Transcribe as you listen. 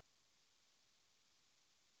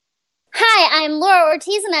I'm Laura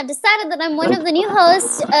Ortiz, and I've decided that I'm one of the new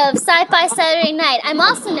hosts of Sci-Fi Saturday Night. I'm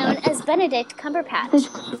also known as Benedict Cumberbatch.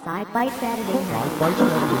 Sci-Fi Saturday Night. Sci-Fi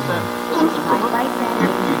Saturday Night.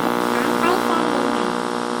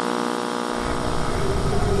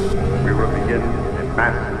 We will begin a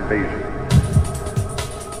mass invasion.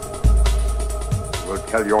 We'll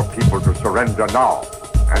tell your people to surrender now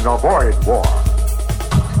and avoid war.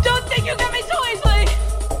 Don't think you get me so easily!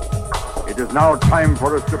 It is now time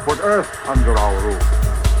for us to put Earth under our rule.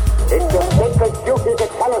 It's your sacred duty to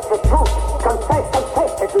tell us the truth. Confess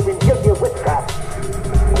that you've been guilty of witchcraft.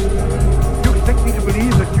 You expect me to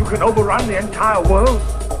believe that you can overrun the entire world?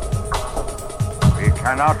 We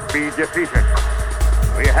cannot be defeated.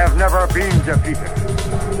 We have never been defeated.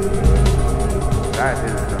 That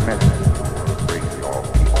is the message to bring your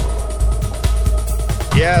people.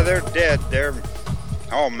 Yeah, they're dead. They're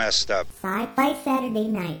all messed up. Sci-Fi Saturday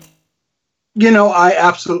Night. You know, I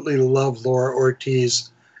absolutely love Laura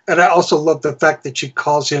Ortiz, and I also love the fact that she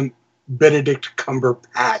calls him Benedict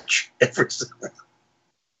Cumberpatch.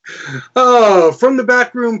 Oh, from the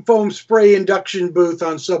backroom foam spray induction booth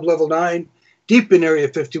on Sublevel 9, deep in Area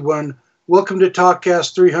 51, welcome to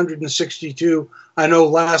TalkCast 362. I know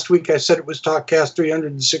last week I said it was TalkCast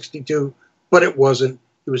 362, but it wasn't.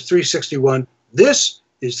 It was 361. This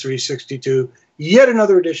is 362, yet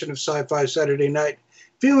another edition of Sci-Fi Saturday Night.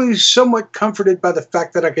 Feeling somewhat comforted by the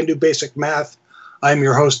fact that I can do basic math, I'm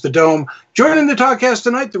your host, The Dome. Joining the TalkCast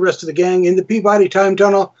tonight, the rest of the gang in the Peabody Time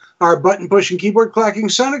Tunnel, our button-pushing,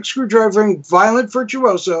 keyboard-clacking, sonic screwdrivering, violent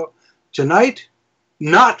virtuoso. Tonight,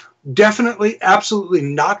 definitely, absolutely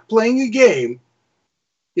not playing a game,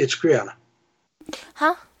 it's Kriana.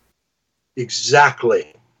 Huh?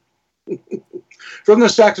 Exactly. From the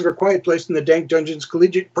stacks of her quiet place in the Dank Dungeons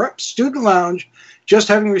Collegiate Prep Student Lounge, just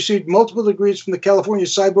having received multiple degrees from the California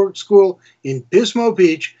Cyborg School in Pismo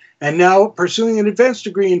Beach, and now pursuing an advanced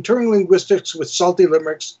degree in Turing Linguistics with Salty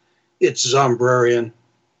Limericks, it's Zombrarian.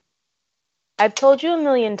 I've told you a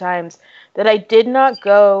million times that I did not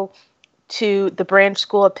go to the branch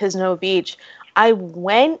school at Pismo Beach. I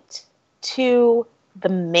went to the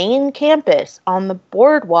main campus on the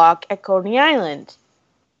boardwalk at Coney Island.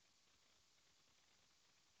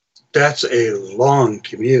 That's a long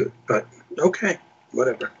commute, but okay,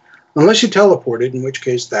 whatever. Unless you teleported, in which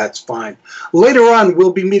case that's fine. Later on,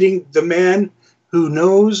 we'll be meeting the man who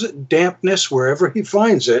knows dampness wherever he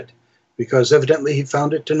finds it, because evidently he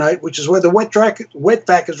found it tonight, which is why the wet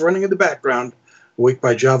vac is running in the background. Awake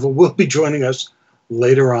by Java will be joining us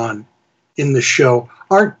later on in the show.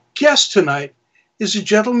 Our guest tonight is a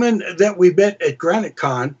gentleman that we met at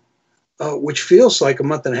GraniteCon, which feels like a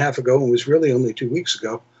month and a half ago and was really only 2 weeks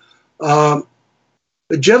ago. A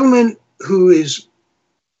gentleman who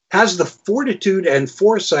has the fortitude and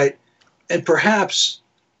foresight and perhaps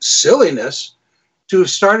silliness to have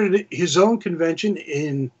started his own convention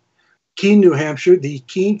in Keene, New Hampshire, the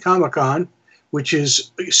Keene Comic-Con, which is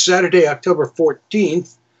Saturday, October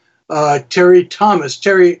 14th. Terry Thomas.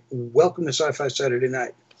 Terry, welcome to Sci-Fi Saturday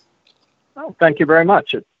Night. Oh, thank you very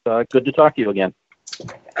much. It's good to talk to you again.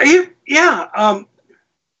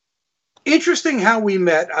 Interesting how we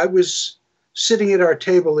met. I was sitting at our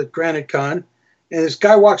table at GraniteCon, and this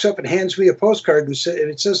guy walks up and hands me a postcard, and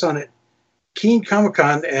it says on it, Keene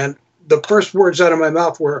Comic-Con, and the first words out of my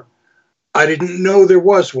mouth were, I didn't know there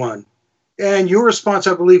was one. And your response,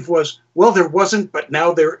 I believe, was, well, there wasn't, but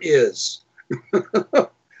now there is.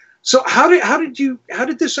 So how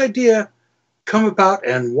did this idea come about,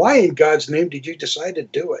 and why in God's name did you decide to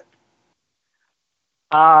do it?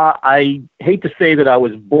 I hate to say that I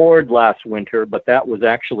was bored last winter, but that was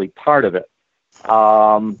actually part of it.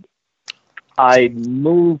 I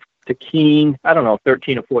moved to Keene,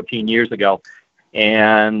 13 or 14 years ago,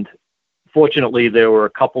 and fortunately there were a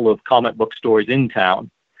couple of comic book stores in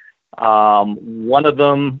town. One of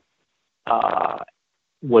them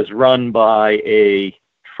was run by a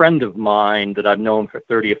friend of mine that I've known for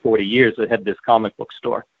 30 or 40 years that had this comic book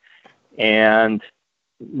store. And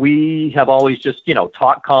we have always just,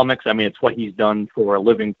 taught comics. I mean, it's what he's done for a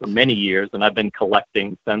living for many years, and I've been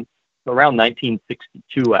collecting since around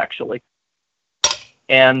 1962, actually.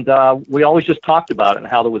 And we always just talked about it and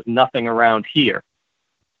how there was nothing around here.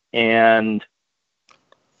 And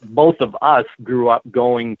both of us grew up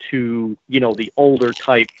going to, the older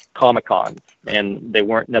type Comic-Cons, and they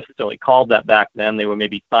weren't necessarily called that back then. They were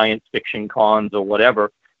maybe science fiction cons or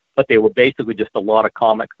whatever, but they were basically just a lot of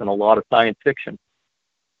comics and a lot of science fiction.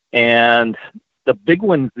 And the big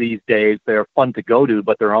ones these days, they're fun to go to,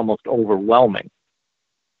 but they're almost overwhelming.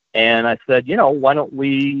 And I said, why don't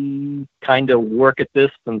we kind of work at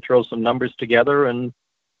this and throw some numbers together and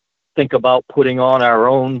think about putting on our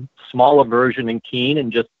own smaller version in Keene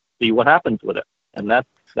and just see what happens with it. And that's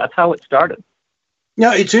how it started.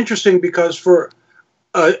 Now, it's interesting because for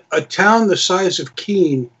a town the size of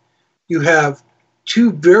Keene, you have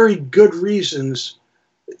two very good reasons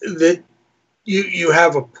that you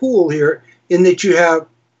have a pool here, in that you have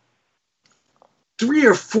 3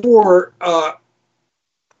 or 4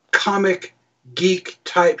 comic geek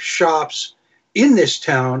type shops in this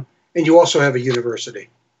town, and you also have a university.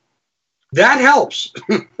 That helps.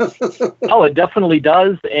 Oh, it definitely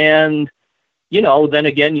does. And, you know, then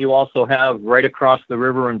again, you also have right across the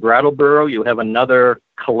river in Brattleboro, you have another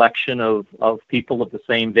collection of people of the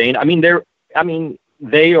same vein. I mean,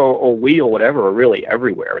 they or we or whatever are really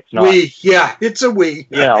everywhere. It's not. Yeah, it's a we.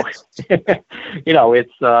 You know, you know,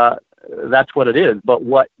 it's that's what it is. But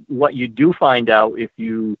what you do find out, if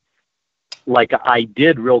you, like I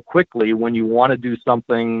did real quickly, when you want to do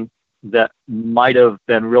something that might have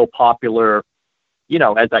been real popular, you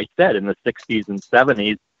know, as I said, in the 60s and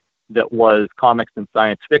 70s, that was comics and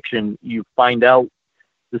science fiction, you find out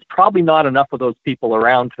there's probably not enough of those people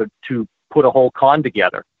around to put a whole con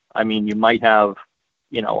together. I mean, you might have,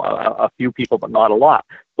 you know, a few people, but not a lot.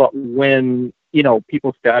 But when, you know,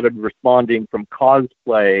 people started responding from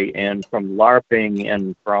cosplay and from LARPing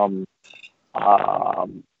and from,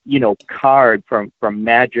 you know, card, from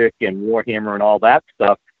Magic and Warhammer and all that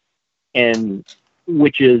stuff, and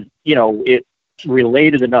which is, you know, it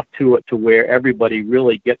related enough to it to where everybody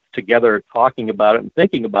really gets together talking about it and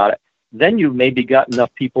thinking about it, then you've maybe got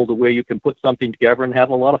enough people to where you can put something together and have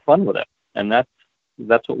a lot of fun with it. And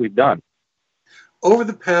that's what we've done. Over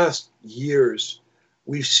the past years,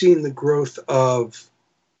 we've seen the growth of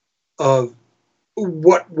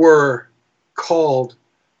what were called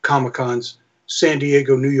Comic-Cons: San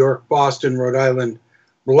Diego, New York, Boston, Rhode Island,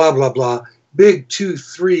 blah, blah, blah. Big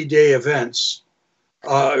 2-3 day events,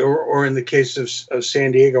 or in the case of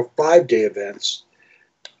San Diego, 5-day events,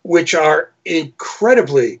 which are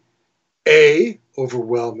incredibly, A,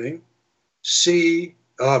 overwhelming,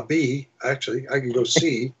 B, actually, I can go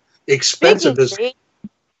C, expensive as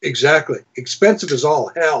exactly expensive as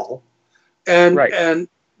all hell, and right. And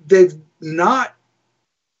they've not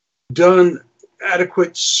done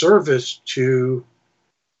adequate service to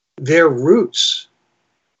their roots,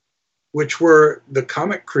 which were the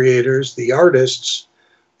comic creators, the artists,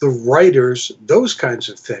 the writers, those kinds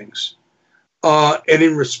of things. And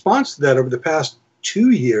in response to that, over the past 2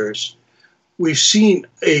 years, we've seen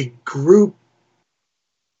a group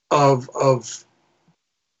of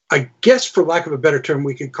I guess, for lack of a better term,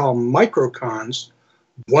 we could call microcons,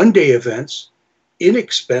 1-day events,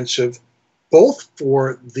 inexpensive, both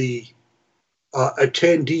for the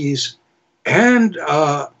attendees and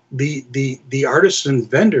the artists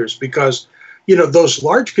and vendors, because, you know, those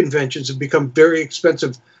large conventions have become very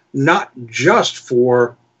expensive, not just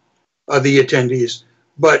for the attendees,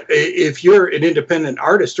 but if you're an independent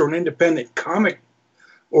artist or an independent comic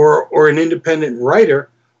or an independent writer,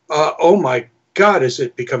 oh my God, has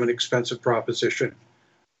it become an expensive proposition.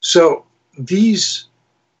 So these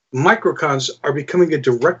microcons are becoming a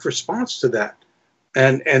direct response to that.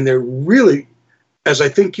 And they're really, as I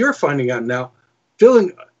think you're finding out now,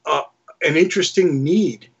 filling an interesting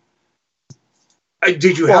need.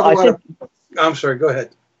 Did you have a lot of... I'm sorry, go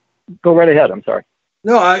ahead. Go right ahead, I'm sorry.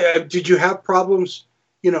 No, did you have problems,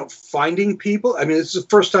 you know, finding people? I mean, this is the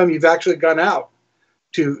first time you've actually gone out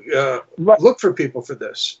to look for people for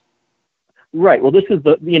this. Right. Well, this is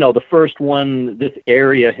the first one this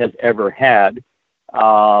area has ever had.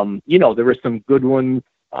 You know, there were some good ones.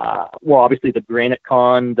 Well, obviously the Granite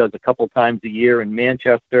Con does a couple times a year in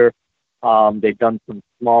Manchester. They've done some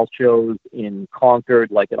small shows in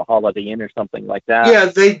Concord, like at a Holiday Inn or something like that. Yeah,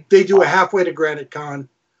 they do a halfway to Granite Con.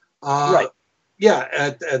 Right.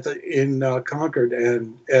 Yeah, in Concord,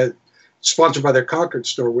 and sponsored by their Concord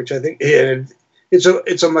store, which I think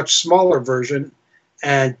it's a much smaller version,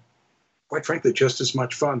 and quite frankly, just as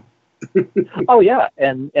much fun. Oh yeah,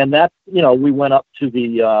 and that, you know, we went up to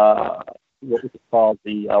the what was it called,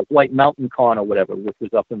 the White Mountain Con or whatever, which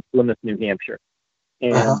was up in Plymouth, New Hampshire,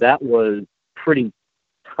 and that was pretty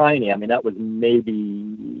tiny. I mean, that was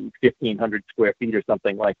maybe 1,500 square feet or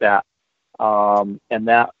something like that, and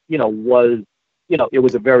that, you know, was, you know, it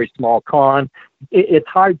was a very small con. It's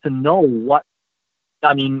hard to know what.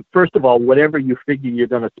 I mean, first of all, whatever you figure you're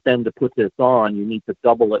going to spend to put this on, you need to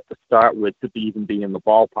double it to start with to even be in the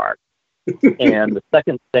ballpark. And the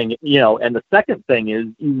second thing, you know, is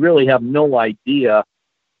you really have no idea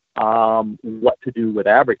what to do with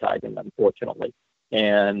advertising, unfortunately.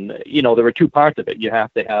 And, you know, there are two parts of it. You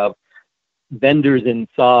have to have vendors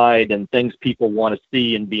inside and things people want to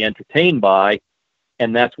see and be entertained by.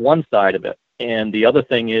 And that's one side of it. And the other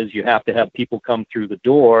thing is you have to have people come through the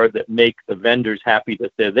door that make the vendors happy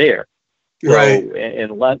that they're there. So Right.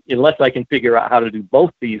 unless I can figure out how to do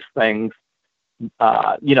both these things,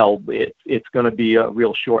 it's going to be a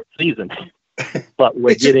real short season. But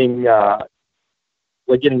we're getting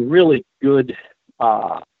really good.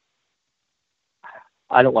 I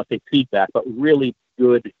don't want to say feedback, but really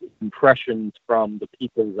good impressions from the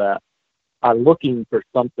people that are looking for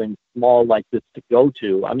something small like this to go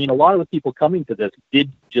to. I mean, a lot of the people coming to this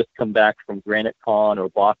did just come back from Granite Con or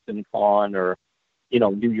Boston Con or,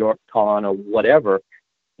 New York Con or whatever.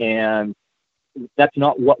 And that's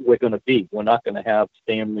not what we're going to be. We're not going to have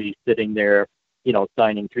Stanley sitting there,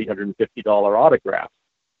 signing $350 autographs.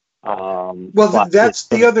 Well, that's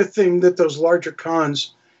the other thing that those larger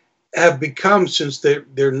cons have become, since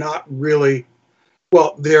they're not really,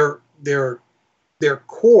 well, their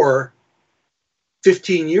core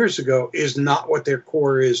 15 years ago is not what their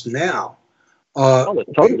core is now.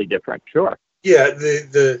 It's totally different, sure. Yeah,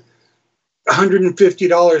 the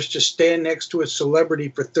 $150 to stand next to a celebrity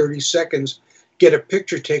for 30 seconds, get a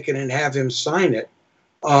picture taken, and have him sign it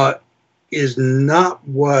is not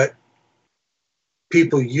what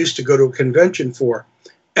people used to go to a convention for.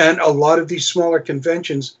 And a lot of these smaller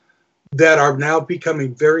conventions that are now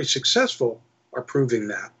becoming very successful are proving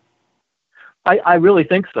that. I really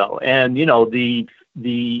think so. And,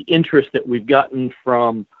 the interest that we've gotten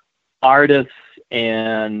from artists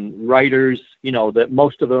and writers, that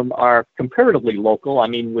most of them are comparatively local. I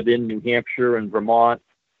mean, within New Hampshire and Vermont,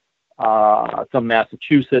 some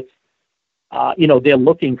Massachusetts, they're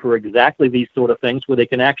looking for exactly these sort of things where they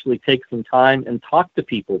can actually take some time and talk to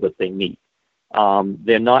people that they meet.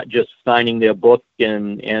 They're not just signing their book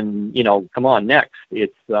and come on, next.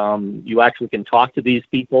 It's you actually can talk to these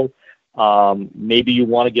people. Maybe you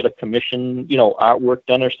want to get a commission, artwork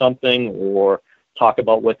done or something, or talk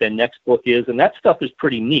about what their next book is. And that stuff is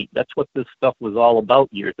pretty neat. That's what this stuff was all about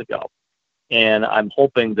years ago. And I'm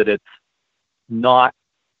hoping that it's not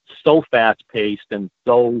so fast paced and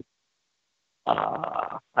so,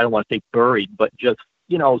 I don't want to say buried, but just,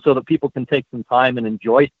 so that people can take some time and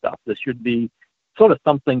enjoy stuff. This should be sort of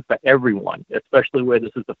something for everyone, especially where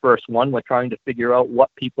this is the first one. We're trying to figure out what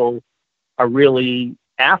people are really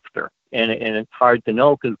after. And it's hard to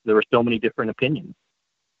know because there are so many different opinions.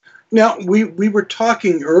 Now, we were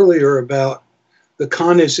talking earlier about the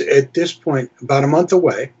con is at this point about a month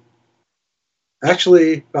away.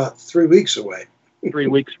 Actually, about 3 weeks away. 3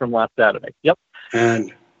 weeks from last Saturday. Yep.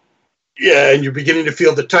 And you're beginning to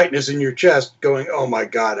feel the tightness in your chest going, oh my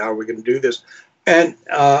God, how are we going to do this? And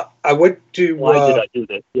I went to... Why did I do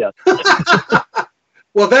this? Yeah.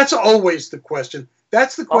 Well, that's always the question.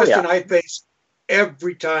 That's the question yeah. I face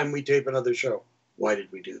every time we tape another show. Why did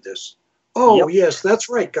we do this? Oh, yes, that's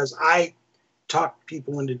right, because I talked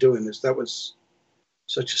people into doing this. That was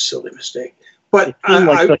such a silly mistake. But it seemed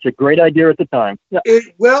like such a great idea at the time. Yeah.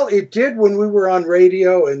 It did when we were on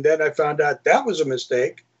radio, and then I found out that was a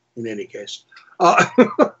mistake. In any case,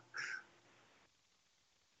 I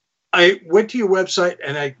went to your website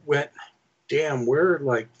and I went, damn, we're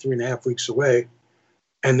like 3.5 weeks away,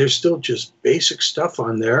 and there's still just basic stuff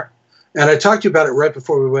on there. And I talked to you about it right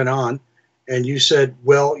before we went on, and you said,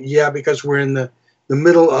 well, yeah, because we're in the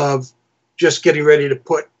middle of just getting ready to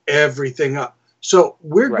put everything up. So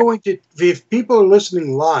we're going to, if people are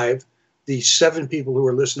listening live, the 7 people who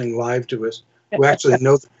are listening live to us, who actually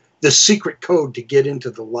know the secret code to get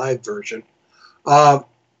into the live version. Talk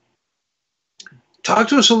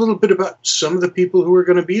to us a little bit about some of the people who are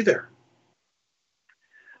going to be there.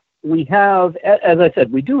 We have, as I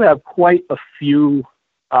said, we do have quite a few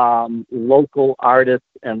local artists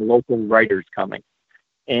and local writers coming.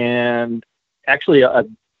 And actually a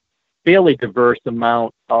fairly diverse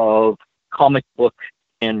amount of comic book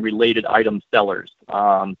and related item sellers.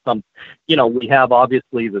 We have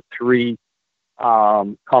obviously the 3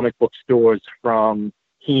 comic book stores from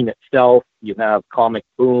Keene itself. You have Comic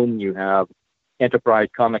Boom, you have Enterprise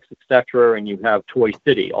Comics, etc., and you have Toy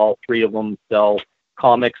City. All 3 of them sell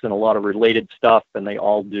comics and a lot of related stuff, and they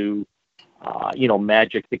all do,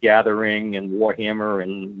 Magic the Gathering and Warhammer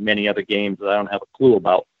and many other games that I don't have a clue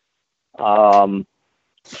about.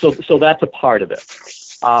 So that's a part of it.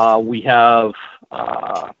 We have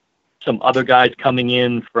some other guys coming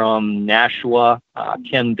in from Nashua.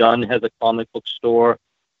 Ken Dunn has a comic book store.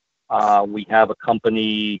 We have a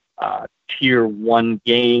company, Tier 1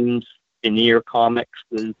 Games, Veneer Comics.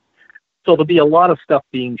 So there'll be a lot of stuff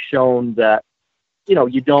being shown that,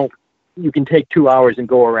 you can take 2 hours and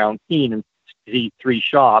go around Keene and see 3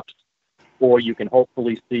 shops, or you can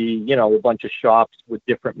hopefully see, a bunch of shops with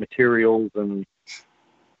different materials and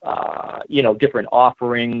different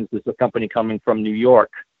offerings. There's a company coming from New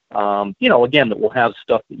York, again, that will have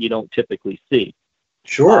stuff that you don't typically see.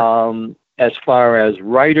 Sure. As far as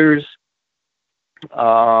writers,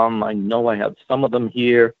 I know I have some of them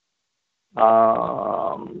here.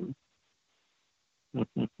 A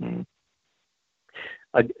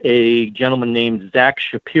gentleman named Zach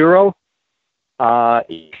Shapiro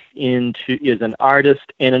is an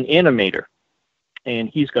artist and an animator, and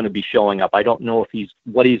he's going to be showing up. I don't know if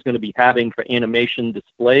what he's going to be having for animation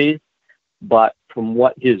displays, but from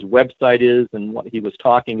what his website is and what he was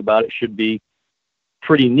talking about, it should be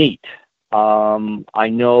pretty neat. I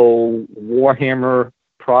know Warhammer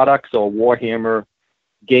products or Warhammer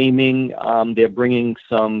gaming, they're bringing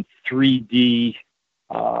some 3D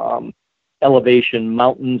elevation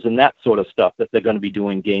mountains and that sort of stuff that they're going to be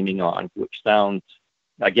doing gaming on, which sounds,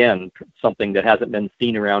 again, something that hasn't been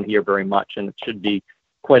seen around here very much, and it should be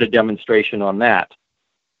quite a demonstration on that.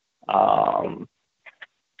 And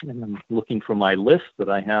I'm looking for my list that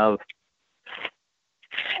I have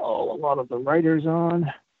a lot of the writers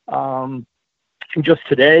on. Just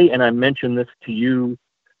today, and I mentioned this to you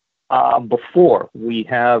before, we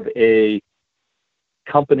have a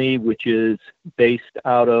company which is based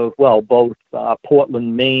out of, both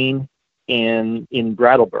Portland, Maine, and in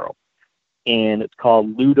Brattleboro, and it's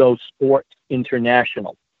called Ludo Sports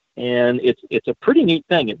International. And it's a pretty neat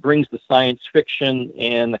thing. It brings the science fiction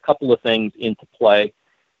and a couple of things into play.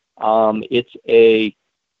 It's a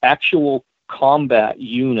actual combat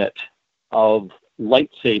unit of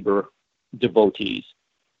lightsaber devotees.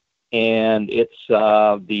 And it's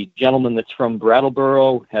the gentleman that's from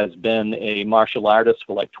Brattleboro has been a martial artist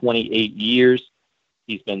for like 28 years.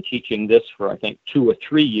 He's been teaching this for, I think, 2 or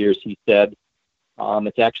 3 years, he said.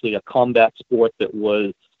 It's actually a combat sport that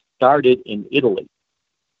was started in Italy.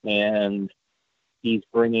 And he's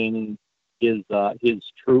bringing his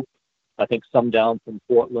troop, I think some down from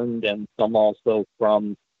Portland and some also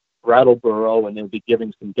from Brattleboro, and they'll be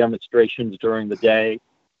giving some demonstrations during the day.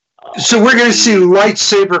 So we're going to see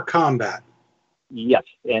lightsaber combat. Yes,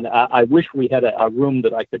 and I wish we had a room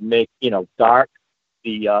that I could make, dark.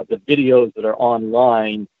 The videos that are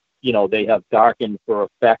online, they have darkened for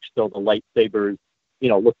effect, so the lightsabers,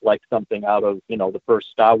 look like something out of, the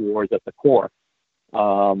first Star Wars at the core.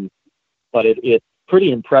 But it's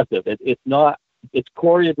pretty impressive. It's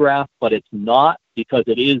choreographed, but it's not, because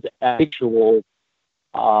it is actual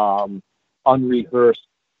unrehearsed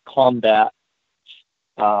combat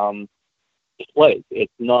displays.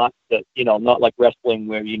 It's not that, not like wrestling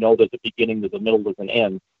where there's a beginning, there's a middle, there's an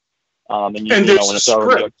end. And there's a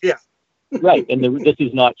script, yeah. Right, and this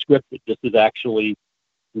is not scripted. This is actually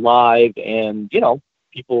live, and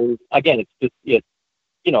people, again, it's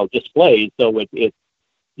displays, so it's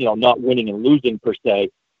not winning and losing per se,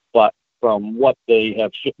 but from what they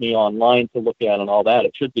have shipped me online to look at and all that,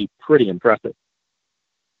 it should be pretty impressive.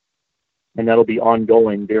 And that'll be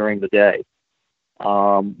ongoing during the day.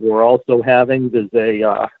 We're also having, there's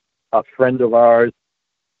a friend of ours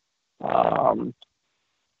that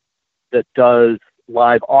does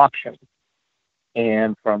live auctions,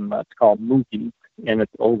 and it's called Mookies, and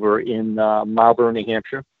it's over in Marlborough, New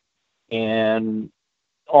Hampshire. And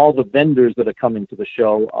all the vendors that are coming to the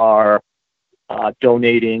show are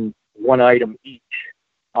donating one item each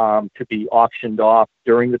to be auctioned off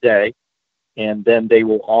during the day, and then they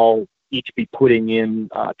will all each be putting in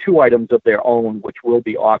 2 items of their own, which will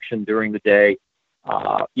be auctioned during the day,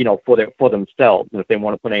 for themselves. And if they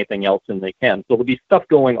want to put anything else in, they can. So there'll be stuff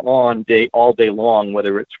going on all day long,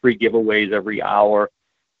 whether it's free giveaways every hour.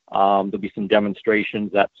 There'll be some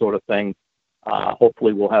demonstrations, that sort of thing.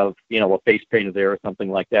 Hopefully we'll have, a face painter there or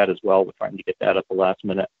something like that as well. We're trying to get that at the last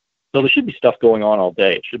minute. So there should be stuff going on all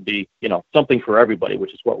day. It should be, something for everybody,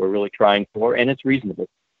 which is what we're really trying for, and it's reasonable.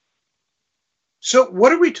 So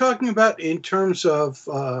what are we talking about in terms of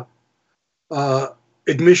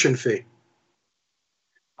admission fee?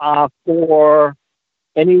 For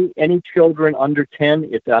any children under 10,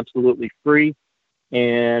 it's absolutely free.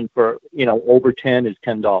 And for, over 10 is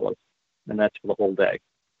 $10. And that's for the whole day.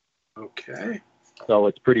 Okay. So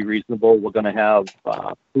it's pretty reasonable. We're going to have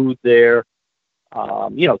food there.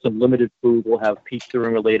 Some limited food. We'll have pizza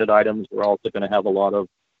and related items. We're also going to have a lot of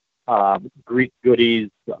Greek goodies,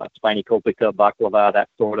 spiny kopika, baklava, that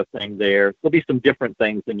sort of thing there. There'll be some different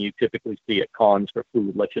things than you typically see at cons for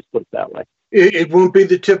food. Let's just put it that way. It won't be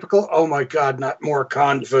the typical, oh my God, not more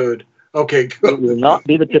con food. Okay, good. It will not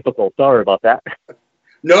be the typical. Sorry about that.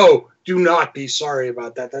 No, do not be sorry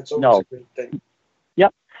about that. That's always a great thing.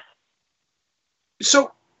 Yep.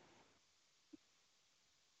 So,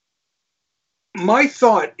 my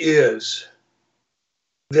thought is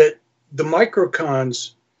that the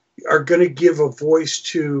microcons are going to give a voice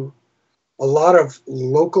to a lot of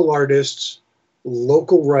local artists,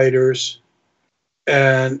 local writers,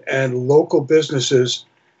 and local businesses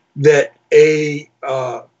that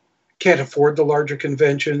can't afford the larger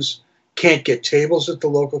conventions, can't get tables at the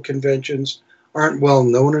local conventions, aren't well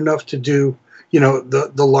known enough to do,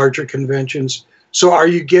 the larger conventions. So are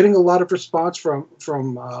you getting a lot of response from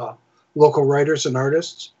local writers and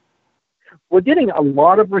artists? We're getting a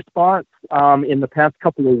lot of response in the past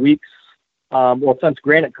couple of weeks. Since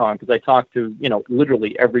GraniteCon, because I talked to,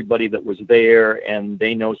 literally everybody that was there, and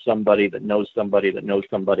they know somebody that knows somebody that knows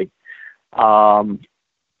somebody.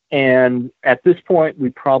 And at this point, we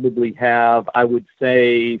probably have, I would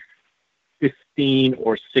say, 15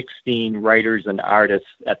 or 16 writers and artists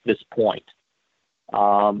at this point.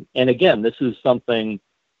 And again, this is something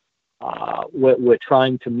we're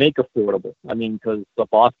trying to make affordable. I mean, because the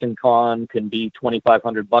Boston Con can be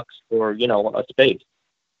 $2,500 for, a space.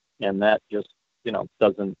 And that just,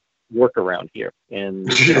 doesn't work around here. And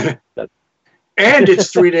that's and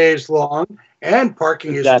it's 3 days long, and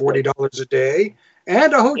parking exactly. is $40 a day,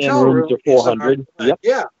 and a hotel and rooms room are $400. Yep.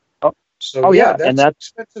 Yeah. So that's and an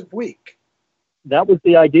expensive week. That was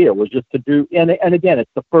the idea, was just to do, and again,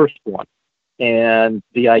 it's the first one. And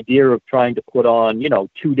the idea of trying to put on,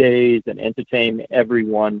 2 days and entertain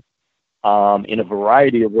everyone in a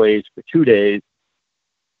variety of ways for 2 days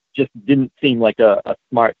just didn't seem like a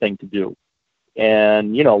smart thing to do.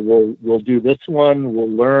 And, we'll do this one, we'll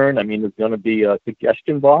learn. I mean, there's going to be a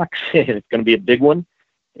suggestion box, and it's going to be a big one,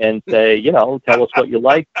 and say, tell us what you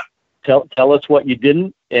like, tell us what you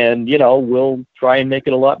didn't, and, we'll try and make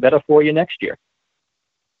it a lot better for you next year.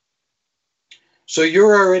 So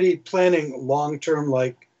you're already planning long-term,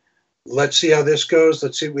 like, let's see how this goes.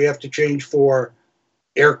 Let's see what we have to change for,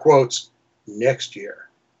 air quotes, next year.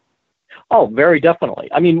 Oh, very definitely.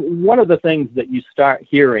 I mean, one of the things that you start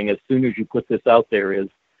hearing as soon as you put this out there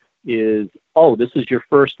is, oh, this is your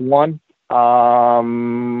first one.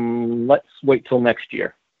 Let's wait till next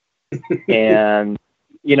year. And,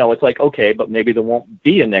 it's like, okay, but maybe there won't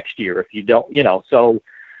be a next year if you don't, so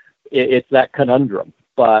it's that conundrum.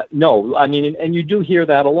 But no, I mean, and you do hear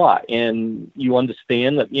that a lot, and you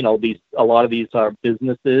understand that, a lot of these are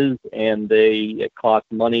businesses, and it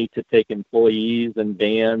costs money to take employees and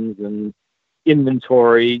vans and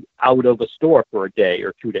inventory out of a store for a day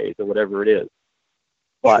or 2 days or whatever it is.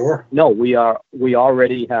 But sure. No, we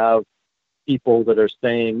already have people that are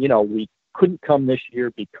saying, we couldn't come this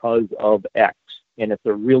year because of X, and it's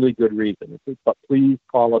a really good reason. But please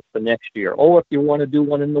call us for next year. Oh, if you want to do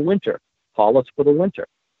one in the winter, call us for the winter.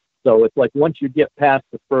 So it's like once you get past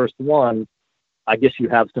the first one, I guess you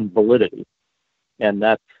have some validity. And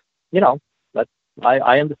that's,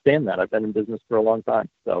 I understand that. I've been in business for a long time.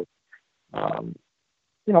 So,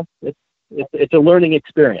 it's a learning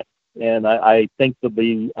experience. And I think there'll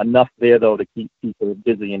be enough there, though, to keep people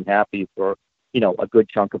busy and happy for, a good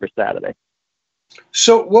chunk of a Saturday.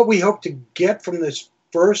 So what we hope to get from this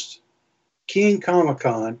first Keene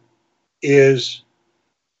Comic-Con is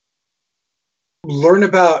learn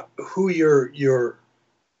about who your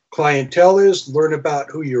clientele is, learn about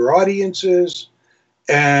who your audience is,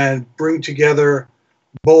 and bring together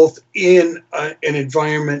both in an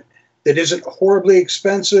environment that isn't horribly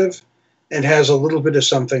expensive and has a little bit of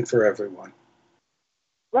something for everyone.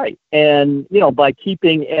 Right. And, by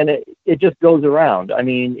keeping, and it just goes around. I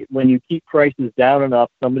mean, when you keep prices down enough,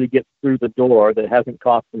 somebody gets through the door that hasn't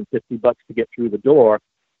cost them $50 to get through the door,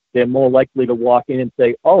 they're more likely to walk in and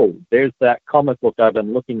say, oh, there's that comic book I've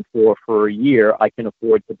been looking for a year. I can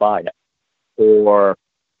afford to buy it. Or,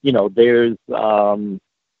 there's,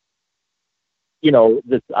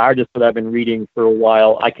 this artist that I've been reading for a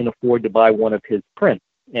while, I can afford to buy one of his prints.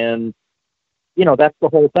 And, that's the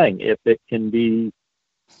whole thing. If it can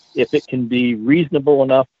be reasonable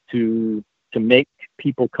enough to make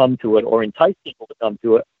people come to it or entice people to come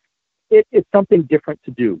to it, it's something different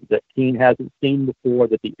to do that Keene hasn't seen before,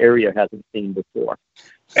 that the area hasn't seen before.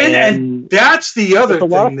 And that's the other thing.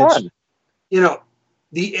 It's a lot of fun.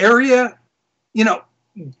 The area,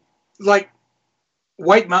 like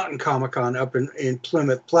White Mountain Comic-Con up in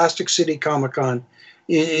Plymouth, Plastic City Comic-Con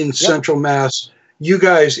in Central Mass, you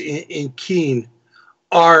guys in Keene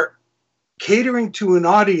are catering to an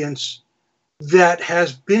audience that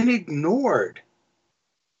has been ignored.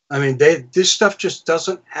 I mean, this stuff just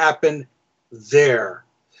doesn't happen there.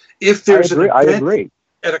 If there's an event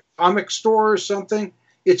at a comic store or something,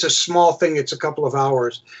 it's a small thing. It's a couple of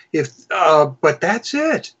hours. But that's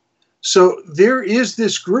it. So there is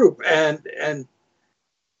this group, and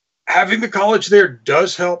having the college there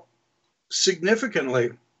does help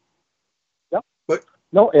significantly. Yep. But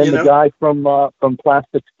No, and the guy from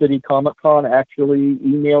Plastic City Comic Con actually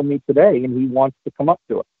emailed me today, and he wants to come up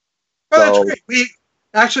to it. Oh, that's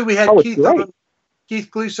great. We had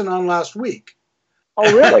Keith Gleason on last week.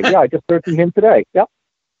 Oh, really? Yeah, I just heard from him today. Yep.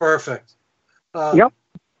 Perfect. Yep.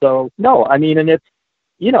 So no, I mean, and it's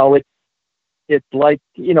like,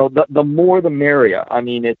 the more the merrier. I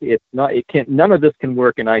mean, none of this can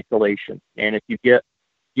work in isolation. And if you get,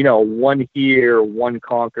 one here, one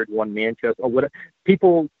Concord, one Manchester, or whatever,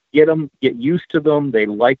 people get used to them. They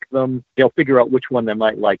like them. They'll figure out which one they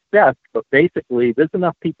might like best. But basically, there's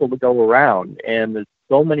enough people to go around, and there's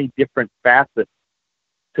so many different facets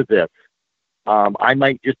to this. I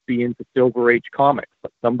might just be into Silver Age comics,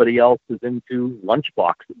 but somebody else is into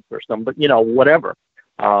lunchboxes or somebody, whatever.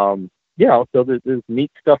 So there's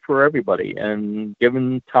neat stuff for everybody, and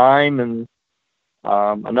given time and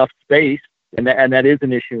enough space, and that is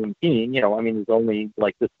an issue in Keene. There's only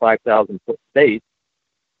like this 5,000 foot space,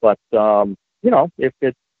 but if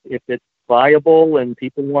it's viable and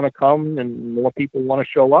people want to come and more people want to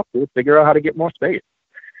show up, we'll figure out how to get more space.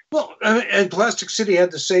 Well, and Plastic City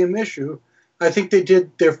had the same issue. I think they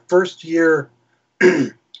did their first year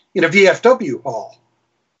in a VFW hall.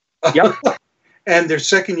 Yep. And their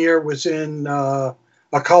second year was in a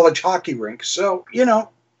college hockey rink. So,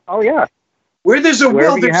 Oh, yeah. Where there's a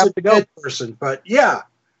Wherever will, there's a to go. dead person. But, yeah.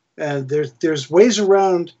 And there's ways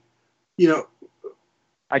around,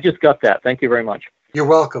 I just got that. Thank you very much. You're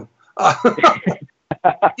welcome.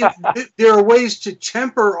 There are ways to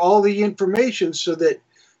temper all the information so that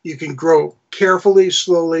you can grow carefully,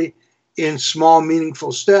 slowly, in small,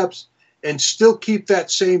 meaningful steps, and still keep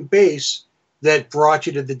that same base that brought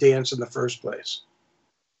you to the dance in the first place.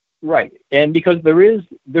 Right. And because there is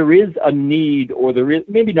a need, or there is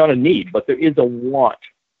maybe not a need, but there is a want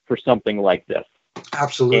for something like this.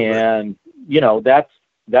 Absolutely. And,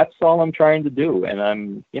 that's all I'm trying to do. And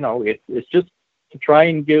I'm, it's just to try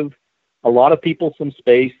and give a lot of people some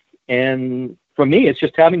space. And for me, it's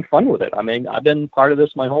just having fun with it. I mean, I've been part of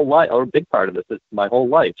this my whole life, or a big part of this my whole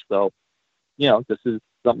life. So, this is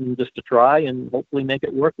something just to try and hopefully make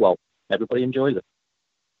it work well. Everybody enjoys it.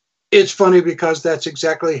 It's funny because that's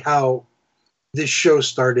exactly how this show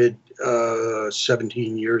started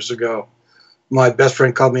 17 years ago. My best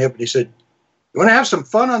friend called me up and he said, "You want to have some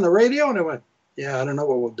fun on the radio?" And I went, "Yeah, I don't know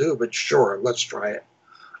what we'll do, but sure, let's try it."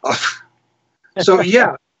 So,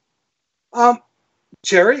 yeah.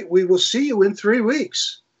 Terry, we will see you in 3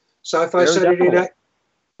 weeks. Sci-Fi Saturday Night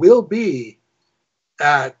will be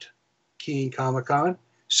at Keene Comic Con,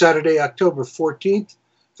 Saturday, October 14th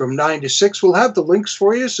from 9 to 6. We'll have the links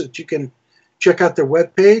for you so that you can check out their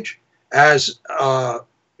webpage as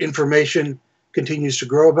information continues to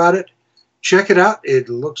grow about it. Check it out. It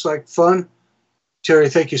looks like fun. Terry,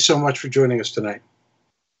 thank you so much for joining us tonight.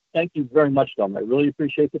 Thank you very much, Dom. I really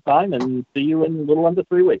appreciate the time, and see you in a little under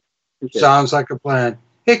 3 weeks. Sounds like a plan.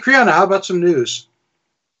 Hey, Kriana, how about some news?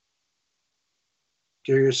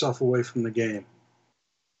 Get yourself away from the game.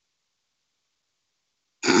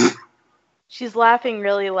 She's laughing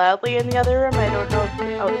really loudly in the other room. I don't know.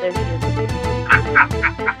 Oh, there she is.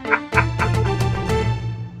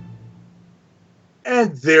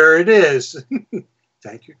 And there it is.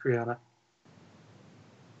 Thank you, Kriana.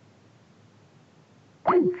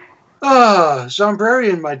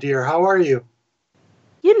 Zombrarian, my dear, how are you?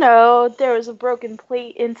 There was a broken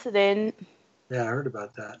plate incident. Yeah, I heard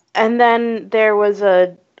about that. And then there was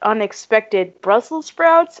a unexpected Brussels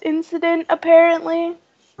sprouts incident, apparently.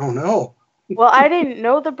 Oh, no. Well, I didn't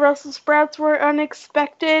know the Brussels sprouts were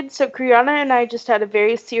unexpected, so Kriana and I just had a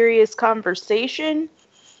very serious conversation.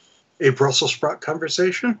 A Brussels sprout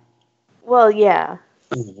conversation? Well, yeah.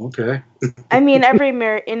 Oh, okay. I mean,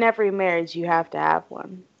 in every marriage, you have to have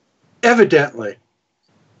one. Evidently.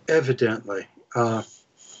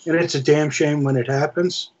 And it's a damn shame when it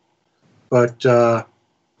happens, but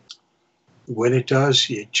when it does,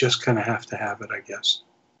 you just kind of have to have it, I guess.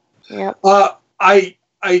 Yeah.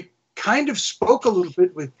 I kind of spoke a little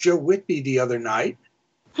bit with Joe Whitby the other night.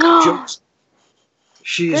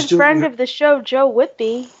 She's good friend of the show, Joe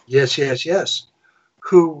Whitby. Yes.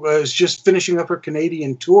 Who is just finishing up her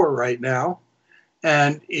Canadian tour right now,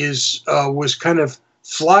 and was kind of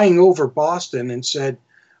flying over Boston and said,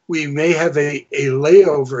 we may have a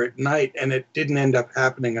layover at night, and it didn't end up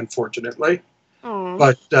happening, unfortunately. Aww.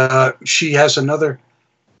 But she has another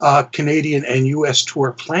Canadian and U.S.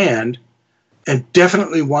 tour planned, and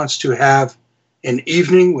definitely wants to have an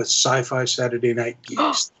evening with Sci-Fi Saturday Night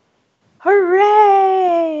Geeks.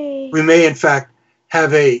 Hooray! We may, in fact,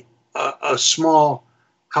 have a small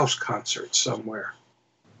house concert somewhere.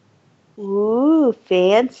 Ooh,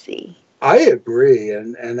 fancy. I agree,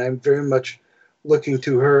 and I'm very much looking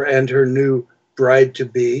to her and her new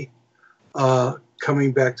bride-to-be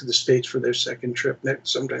coming back to the States for their second trip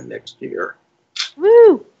sometime next year.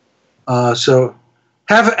 Woo! So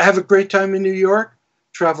have a great time in New York.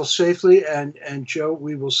 Travel safely, and Joe,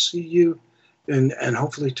 we will see you and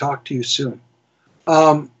hopefully talk to you soon.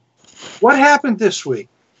 What happened this week?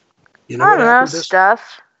 You know I what don't know, happened this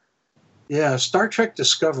stuff. Yeah, Star Trek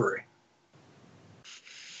Discovery.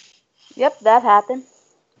 Yep, that happened.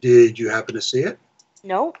 Did you happen to see it?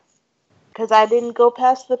 Nope. Because I didn't go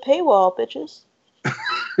past the paywall, bitches.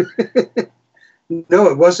 No,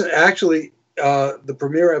 it wasn't. Actually, the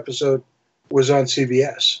premiere episode was on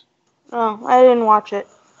CBS. Oh, I didn't watch it.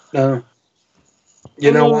 No.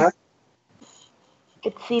 You know why?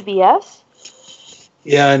 It's CBS?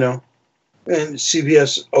 Yeah, I know. And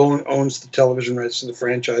CBS owns the television rights to the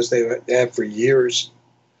franchise. They have for years.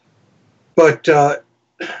 But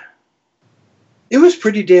it was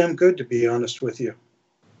pretty damn good, to be honest with you.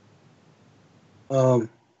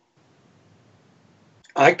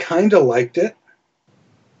 I kind of liked it.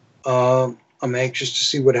 I'm anxious to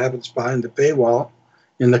see what happens behind the paywall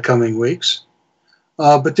in the coming weeks.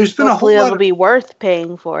 But there's been Hopefully a whole lot it'll be worth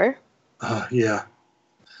paying for. Yeah.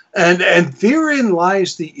 And therein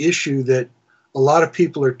lies the issue that a lot of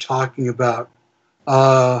people are talking about.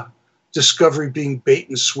 Discovery being bait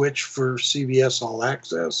and switch for CBS All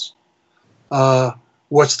Access.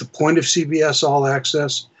 What's the point of CBS All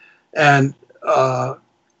Access? And a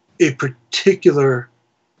particular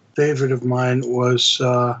favorite of mine was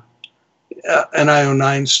an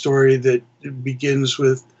IO9 story that begins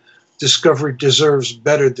with Discovery deserves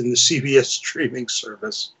better than the CBS streaming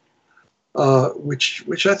service,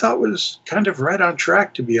 which I thought was kind of right on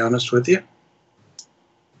track, to be honest with you. I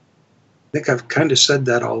think I've kind of said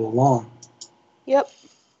that all along. Yep.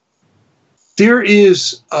 There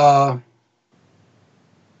is a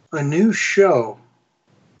new show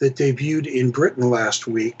that debuted in Britain last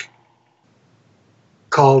week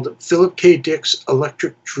called Philip K. Dick's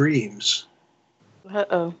Electric Dreams.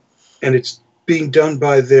 Uh-oh. And it's being done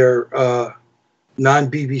by their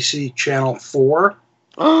non-BBC Channel 4,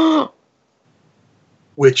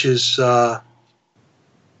 which is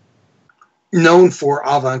known for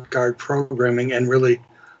avant-garde programming and really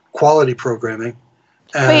quality programming.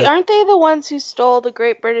 Wait, aren't they the ones who stole the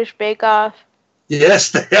Great British Bake Off?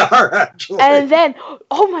 Yes, they are, actually. And then,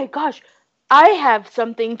 oh my gosh, I have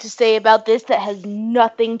something to say about this that has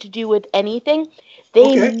nothing to do with anything.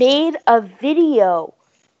 They made a video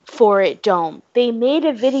for it, Dome. They made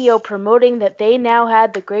a video promoting that they now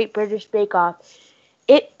had the Great British Bake Off.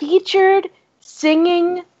 It featured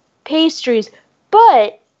singing pastries,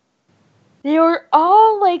 but they were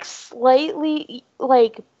all like slightly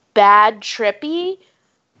like bad trippy.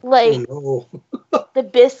 Like the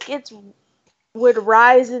biscuits would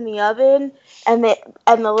rise in the oven, and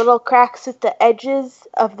the little cracks at the edges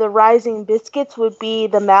of the rising biscuits would be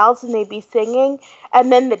the mouths, and they'd be singing,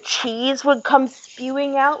 and then the cheese would come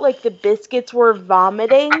spewing out like the biscuits were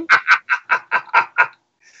vomiting.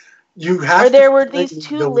 You have. Or there were these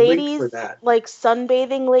two ladies, like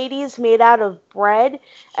sunbathing ladies, made out of bread,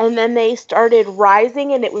 and then they started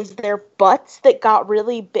rising, and it was their butts that got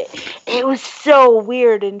really big. It was so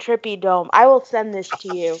weird and trippy, Dome. I will send this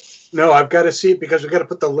to you. No, I've got to see it because we've got to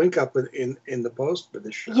put the link up in the post for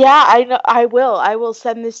this show. Yeah, I know. I will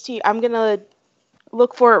send this to you. I'm gonna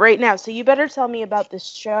look for it right now. So you better tell me about this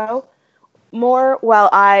show more while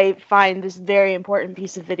I find this very important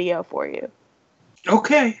piece of video for you.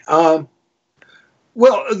 Okay. Well,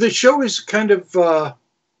 the show is kind of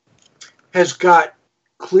has got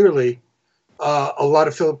clearly a lot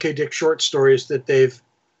of Philip K. Dick short stories that they've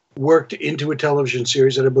worked into a television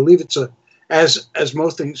series, and I believe it's as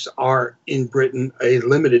most things are in Britain, a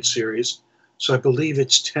limited series. So I believe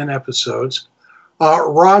it's 10 episodes.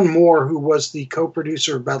 Ron Moore, who was the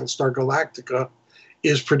co-producer of Battlestar Galactica,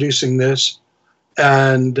 is producing this,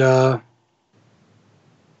 and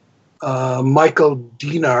Michael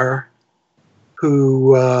Dinar,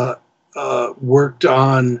 who was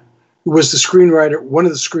the screenwriter, one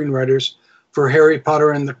of the screenwriters for Harry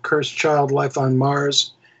Potter and the Cursed Child, Life on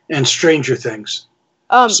Mars, and Stranger Things.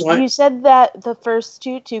 You said that the first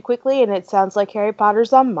two too quickly, and it sounds like Harry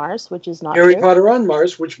Potter's on Mars, which is not Harry true. Potter on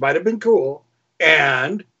Mars, which might have been cool,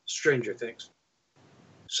 and Stranger Things.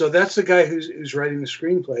 So that's the guy who's writing the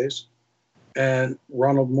screenplays, and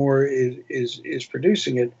Ronald Moore is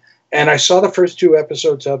producing it. And I saw the first 2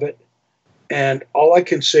 episodes of it, and all I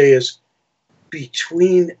can say is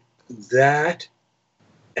between that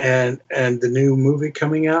and the new movie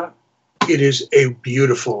coming out, it is a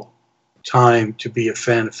beautiful time to be a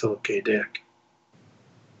fan of Philip K. Dick.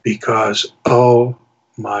 Because, oh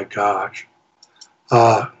my gosh,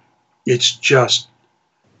 It's just,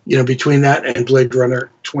 between that and Blade Runner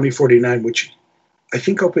 2049, which I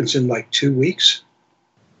think opens in like 2 weeks,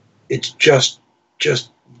 it's just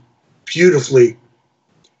beautifully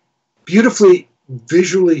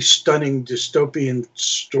visually stunning dystopian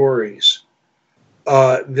stories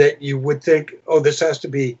that you would think, oh, this has to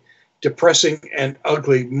be depressing and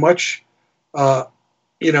ugly, much,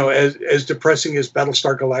 as depressing as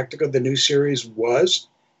Battlestar Galactica, the new series, was.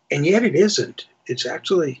 And yet it isn't. It's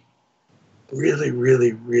actually really,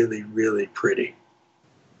 really, really, really pretty.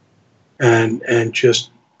 And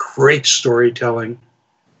just great storytelling,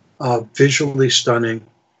 visually stunning,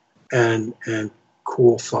 and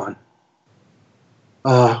cool fun.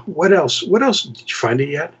 What else? Did you find it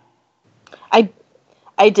yet?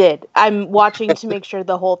 I did. I'm watching to make sure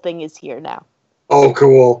the whole thing is here now. Oh,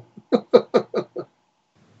 cool.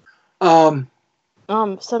 For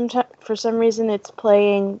some reason it's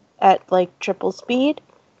playing at like triple speed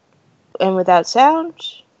and without sound.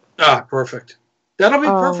 Ah, perfect. That'll be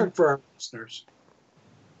perfect for our listeners.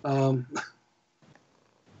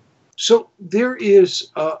 So there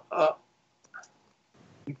is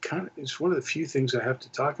it's one of the few things I have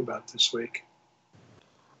to talk about this week.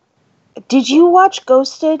 Did you watch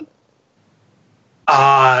Ghosted?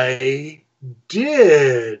 I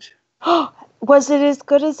did. Was it as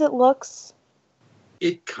good as it looks?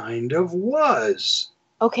 It kind of was.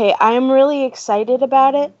 Okay, I'm really excited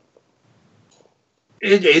about it.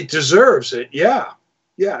 It deserves it, yeah.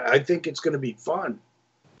 Yeah, I think it's going to be fun.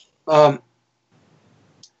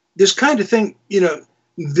 This kind of thing,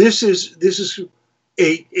 this is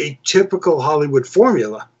a typical Hollywood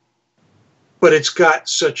formula, but it's got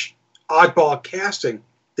such oddball casting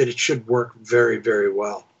that it should work very, very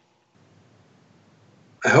well.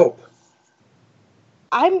 I hope.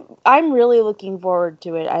 I'm really looking forward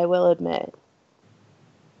to it, I will admit.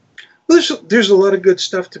 There's a lot of good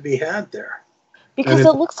stuff to be had there. Because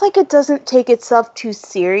it looks like it doesn't take itself too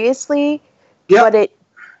seriously, but it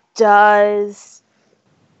does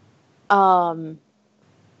tell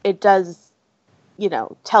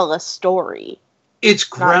a story. It's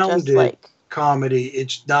grounded comedy.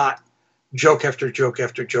 It's not joke after joke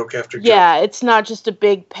after joke after joke. Yeah, it's not just a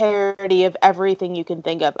big parody of everything you can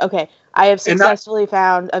think of. Okay, I have successfully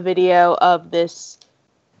found a video of this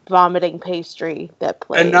vomiting pastry that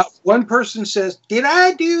plays. And not one person says, "Did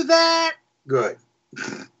I do that?" Good.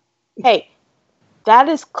 Hey, that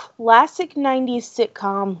is classic 90s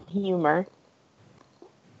sitcom humor.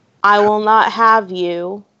 I will not have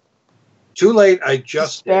you. Too late, I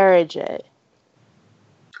just disparage it.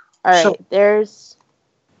 All right,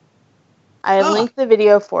 I linked the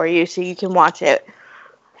video for you so you can watch it.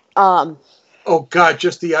 Oh God,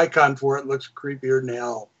 just the icon for it looks creepier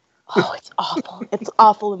now. Oh, it's awful. It's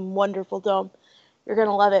awful and wonderful, Dome. You're going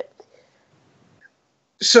to love it.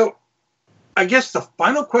 So, I guess the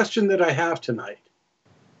final question that I have tonight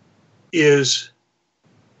is,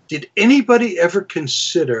 did anybody ever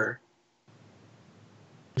consider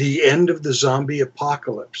the end of the zombie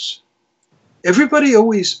apocalypse? Everybody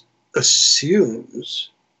always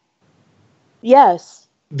assumes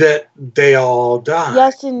that they all die.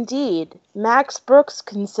 Yes, indeed. Max Brooks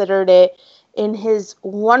considered it in his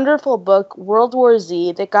wonderful book, World War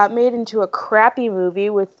Z, that got made into a crappy movie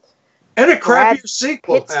with and a crappier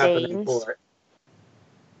sequel happening for it.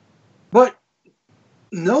 But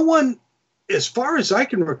no one, as far as I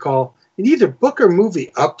can recall, in either book or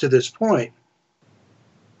movie up to this point,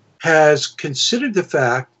 has considered the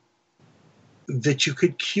fact that you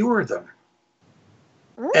could cure them.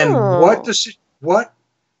 And what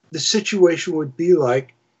the situation would be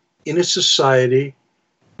like in a society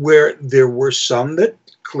where there were some that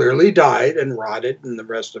clearly died and rotted and the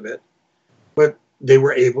rest of it, but they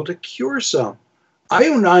were able to cure some.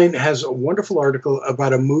 IO9 has a wonderful article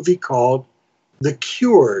about a movie called The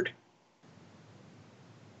Cured,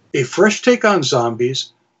 a fresh take on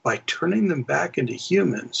zombies by turning them back into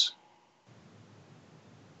humans.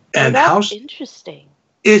 And that's interesting.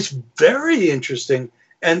 It's very interesting.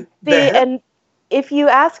 And if you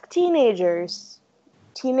ask teenagers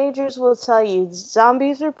will tell you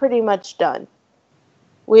zombies are pretty much done.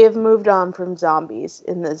 We have moved on from zombies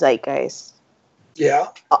in the zeitgeist. Yeah.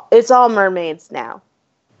 It's all mermaids now.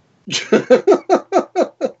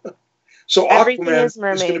 So everything Aquaman is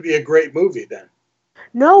going to be a great movie then.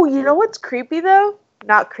 No, you know what's creepy though?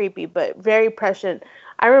 Not creepy, but very prescient.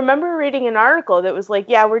 I remember reading an article that was like,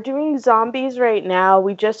 yeah, we're doing zombies right now.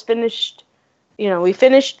 We just finished, we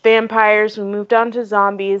finished vampires. We moved on to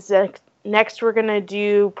zombies. Next, we're going to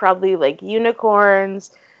do probably like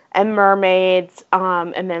unicorns and mermaids,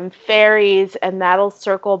 and then fairies, and that'll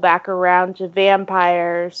circle back around to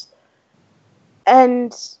vampires.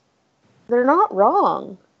 And they're not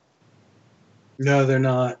wrong. No, they're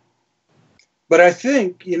not. But I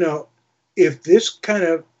think, if this kind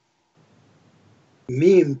of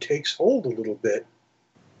meme takes hold a little bit,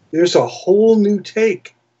 there's a whole new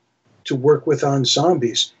take to work with on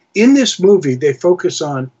zombies. In this movie, they focus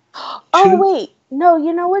on... Oh, wait. No,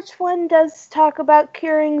 you know which one does talk about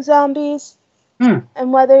curing zombies?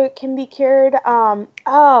 And whether it can be cured? It's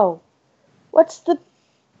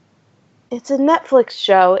a Netflix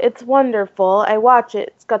show. It's wonderful. I watch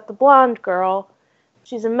it. It's got the blonde girl.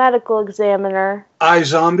 She's a medical examiner.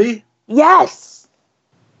 iZombie? Yes!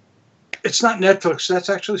 It's not Netflix. That's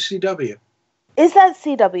actually CW. Is that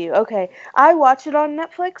CW? Okay. I watch it on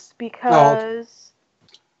Netflix because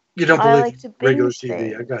you don't I believe like to regular binge TV.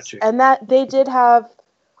 things. I got you. And that they did have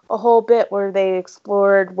a whole bit where they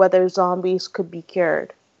explored whether zombies could be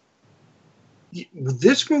cured.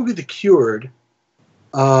 This movie, The Cured,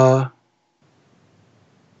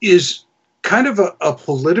 is kind of a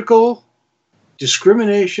political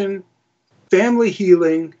discrimination, family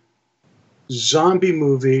healing, zombie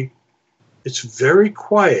movie. It's very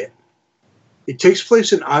quiet. It takes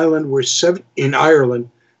place in Ireland, where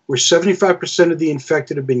 75% of the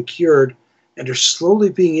infected have been cured and are slowly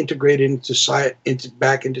being integrated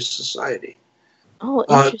back into society. Oh,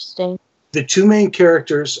 interesting. The two main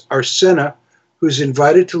characters are Senna, who's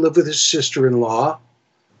invited to live with his sister-in-law,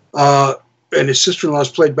 and his sister-in-law is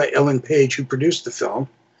played by Ellen Page, who produced the film,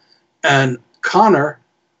 and Connor,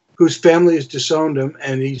 whose family has disowned him,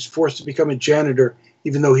 and he's forced to become a janitor,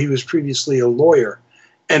 even though he was previously a lawyer.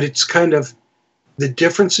 And it's kind of the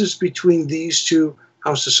differences between these two,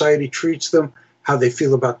 how society treats them, how they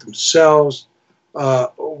feel about themselves,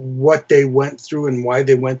 what they went through and why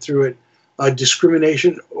they went through it,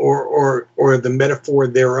 discrimination or the metaphor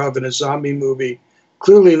thereof in a zombie movie.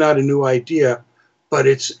 Clearly not a new idea, but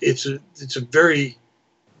it's a very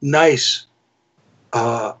nice,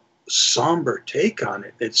 somber take on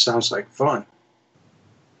it. It sounds like fun.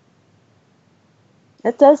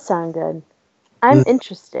 That does sound good. I'm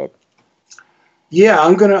interested. Yeah,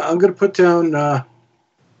 I'm gonna put down.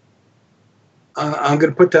 I'm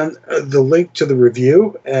gonna put down the link to the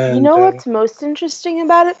review. And you know what's most interesting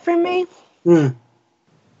about it for me? That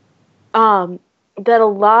a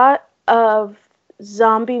lot of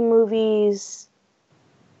zombie movies,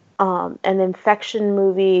 and infection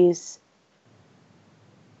movies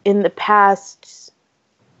in the past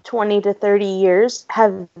 20 to 30 years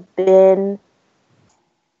have been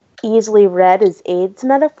easily read as AIDS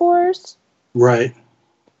metaphors. Right.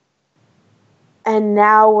 And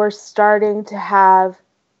now we're starting to have,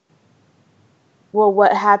 well,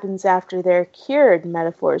 what happens after they're cured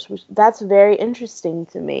metaphors. That's very interesting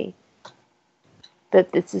to me,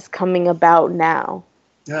 that this is coming about now.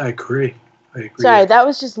 Yeah, I agree. Sorry, that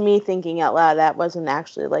was just me thinking out loud. That wasn't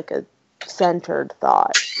actually like a centered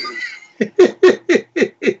thought.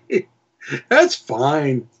 That's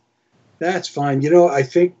fine. That's fine. I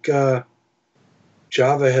think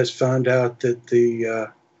Java has found out that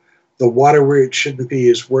the water where it shouldn't be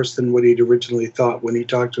is worse than what he'd originally thought when he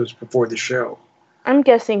talked to us before the show. I'm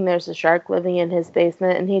guessing there's a shark living in his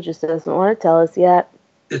basement and he just doesn't want to tell us yet.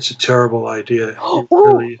 It's a terrible idea.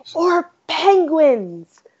 Really is. Or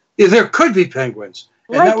penguins. Yeah, there could be penguins.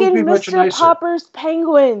 And like that would in be much Mr. nicer. Popper's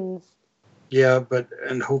Penguins. Yeah,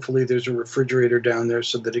 and hopefully there's a refrigerator down there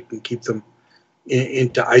so that it can keep them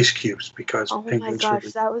into ice cubes, because penguins. Oh my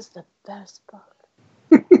gosh, that was the best book.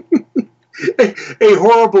 a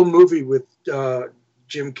horrible movie with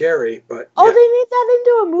Jim Carrey, but they made that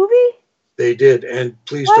into a movie? They did, and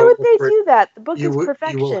please Why don't. Why would they do that? The book is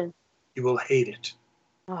perfection. You will hate it.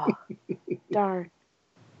 Oh, darn.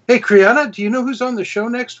 Hey, Kriana, do you know who's on the show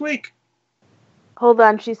next week? Hold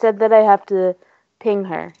on, she said that I have to ping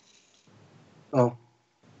her. Oh.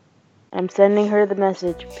 I'm sending her the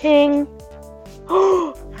message. Ping.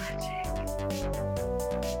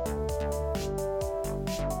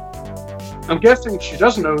 I'm guessing she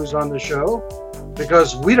doesn't know who's on the show,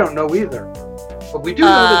 because we don't know either. But we do know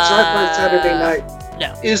that Sci-Fi Saturday Night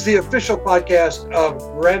is the official podcast of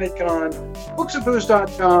GraniteCon,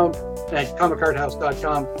 booksandbooze.com, and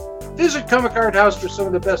comicarthouse.com. Visit Comic Art House for some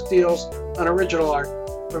of the best deals on original art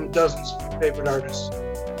from dozens of your favorite artists.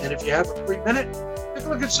 And if you have a free minute, take a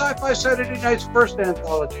look at Sci-Fi Saturday Night's first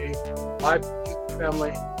anthology, Live with the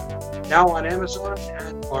Family, now on Amazon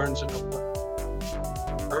and Barnes & Noble.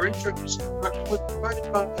 Our intro music production was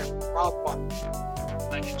provided by Rob Watt.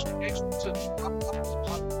 My instructions and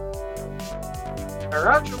our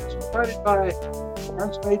outro was provided by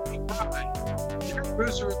Barnes Made Me Cry. The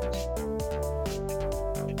producer of this.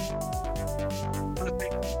 I want to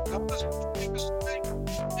thank Thomas for joining us today,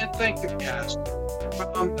 and thank the cast.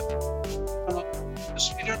 The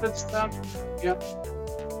sweetheart of them. Yep.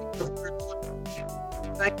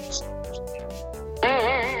 Thank you so much.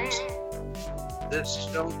 This is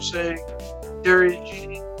Don't Say. Jerry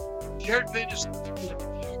G. Jared Payne is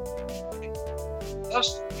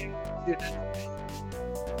us.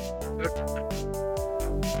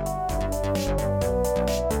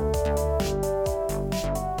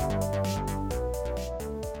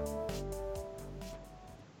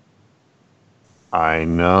 I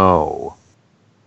know.